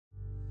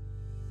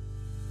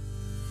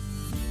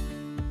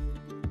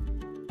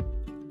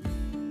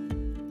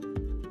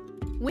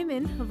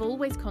Women have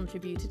always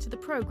contributed to the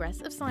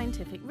progress of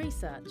scientific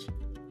research.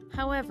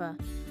 However,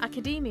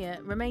 academia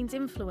remains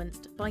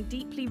influenced by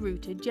deeply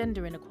rooted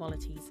gender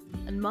inequalities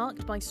and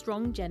marked by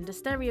strong gender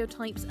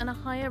stereotypes and a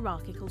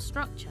hierarchical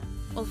structure,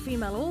 while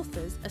female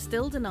authors are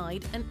still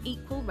denied an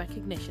equal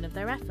recognition of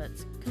their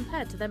efforts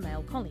compared to their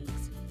male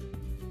colleagues.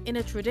 In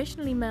a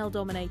traditionally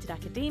male-dominated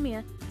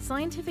academia,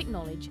 scientific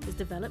knowledge is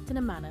developed in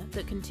a manner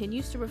that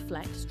continues to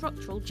reflect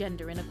structural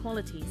gender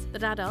inequalities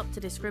that add up to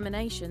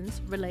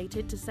discriminations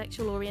related to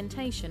sexual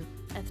orientation,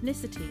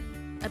 ethnicity,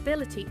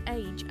 ability,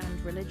 age,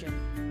 and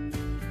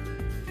religion.